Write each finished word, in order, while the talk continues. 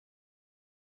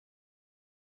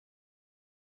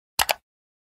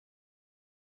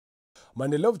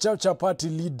Maendeleo Chapcha Party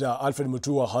leader Alfred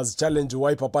Mutua has challenged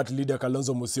Wiper Party leader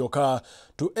Kalonzo Musyoka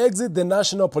to exit the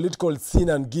national political scene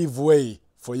and give way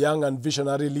for young and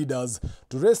visionary leaders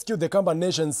to rescue the Kamba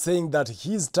nation, saying that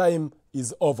his time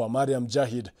is over. Mariam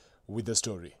Jahid with the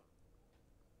story.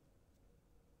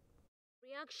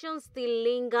 Reactions still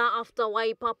linger after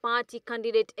Wiper Party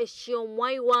candidate Eshio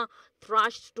Mwaiwa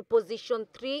thrashed to position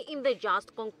 3 in the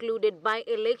just concluded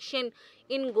by-election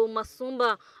in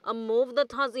Masumba, a move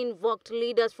that has invoked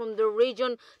leaders from the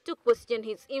region to question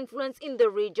his influence in the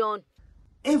region.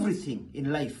 Everything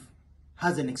in life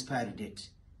has an expiry date.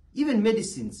 Even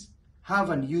medicines have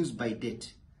an use-by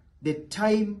date. The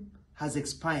time has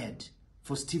expired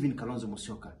for Stephen Kalonzo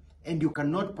Musyoka. And you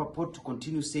cannot purport to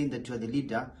continue saying that you are the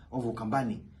leader of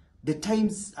Ukambani. The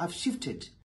times have shifted.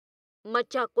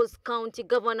 Machakos County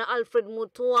Governor Alfred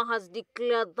Mutua has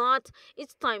declared that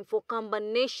it's time for Kamba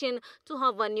Nation to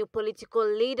have a new political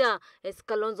leader, as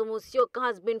Kalonzo Musyoka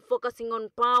has been focusing on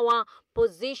power,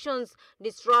 positions,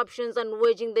 disruptions, and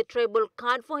waging the tribal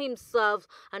card for himself,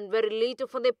 and very little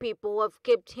for the people who have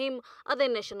kept him at the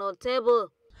national table.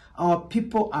 Our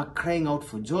people are crying out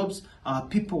for jobs, our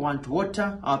people want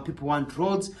water, our people want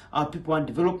roads, our people want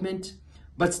development.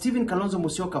 But Stephen Kalonzo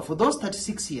Musyoka, for those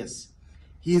 36 years,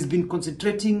 he has been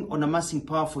concentrating on amassing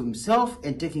power for himself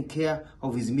and taking care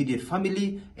of his immediate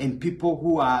family and people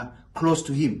who are close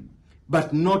to him,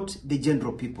 but not the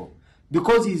general people.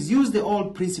 Because he's used the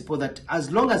old principle that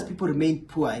as long as people remain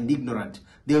poor and ignorant,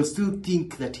 they'll still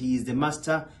think that he is the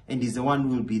master and is the one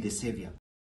who will be the savior.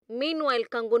 Meanwhile,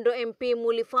 Kangundo MP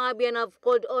Muli Fabian have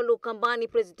called all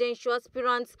Ukambani presidential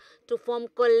aspirants to form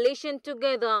coalition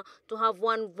together to have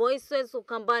one voice so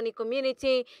Ukambani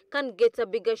community can get a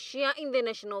bigger share in the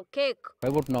national cake. Kwa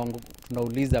hivyo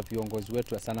tunauliza viongozi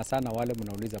wetu, sana sana wale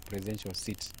mnauliza presidential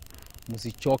seat,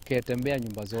 msichoke, tembea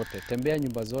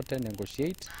nyumba zote,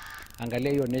 negotiate,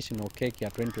 angalia hiyo national cake ya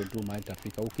 2022 mahali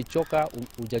tafika. Ukichoka,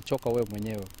 hujachoka wewe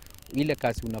mwenyewe. Ile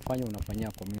kazi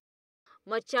unafanyia community.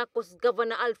 Machakos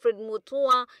Governor Alfred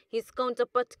Mutua, his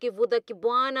counterpart Kivuda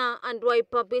Kibwana, and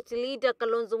Wiper Party leader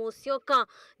Kalonzo Musyoka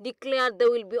declared they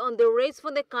will be on the race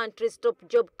for the country's top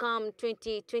job come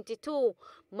 2022.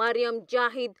 Mariam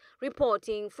Jahid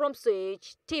reporting from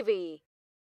Switch TV.